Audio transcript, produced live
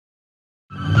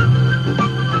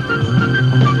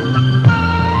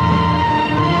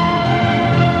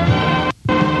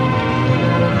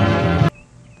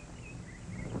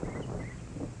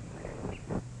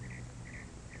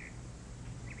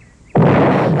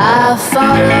I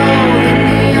follow the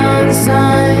neon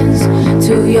signs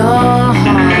to your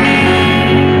heart.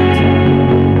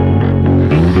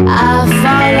 I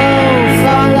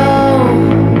follow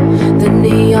the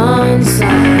neon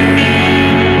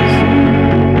signs.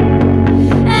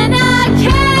 And I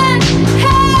can't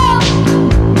help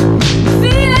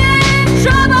feeling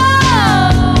trouble.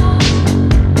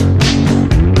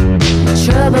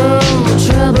 Trouble.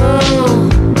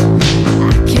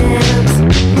 I can't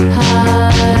hide.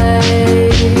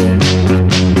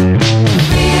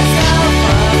 Free yourself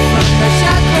up from the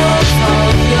shackles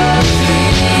of your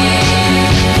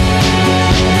dreams.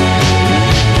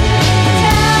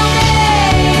 Tell me,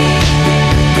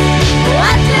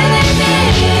 what do they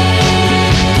mean?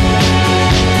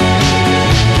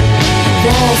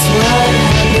 That's what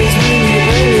happens when you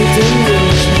really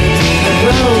delusions. A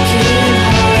broken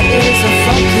heart is a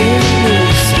fucking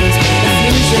nuisance. A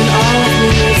fusion of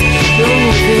moods,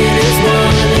 moving as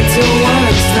one until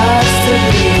one starts to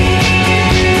bleed.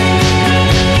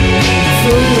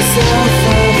 Free yourself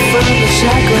up from the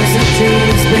shackles of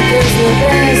dreams, because the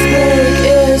best book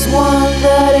is one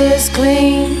that is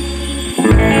clean.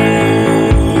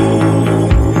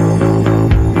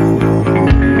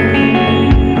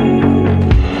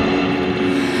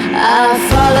 I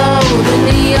follow the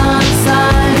neon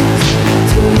signs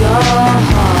to your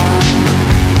heart.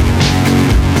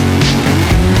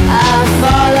 I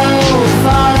follow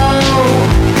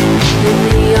the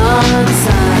neon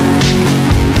signs.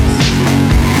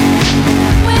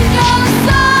 When you're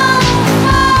so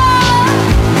far,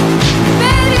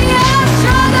 baby, I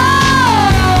struggle.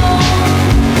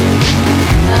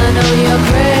 I know you're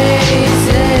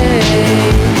crazy,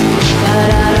 but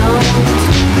I don't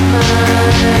mind.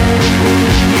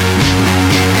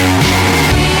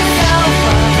 Free yourself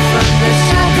up from the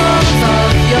shackles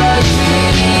of your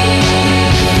dreams.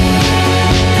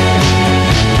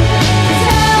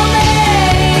 Tell me,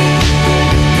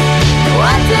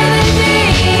 what do they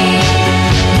mean?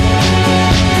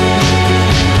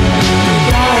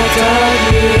 God dug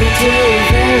you too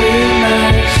very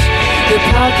much. The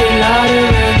parking lot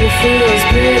around you feels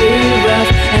pretty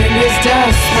rough, and there's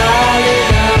dust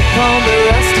piling up on the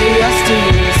rustiest.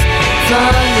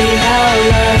 Funny how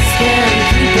lust can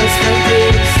keep us from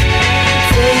peace.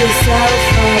 Free yourself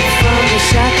up from the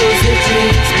shackles of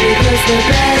dreams, because the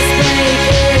best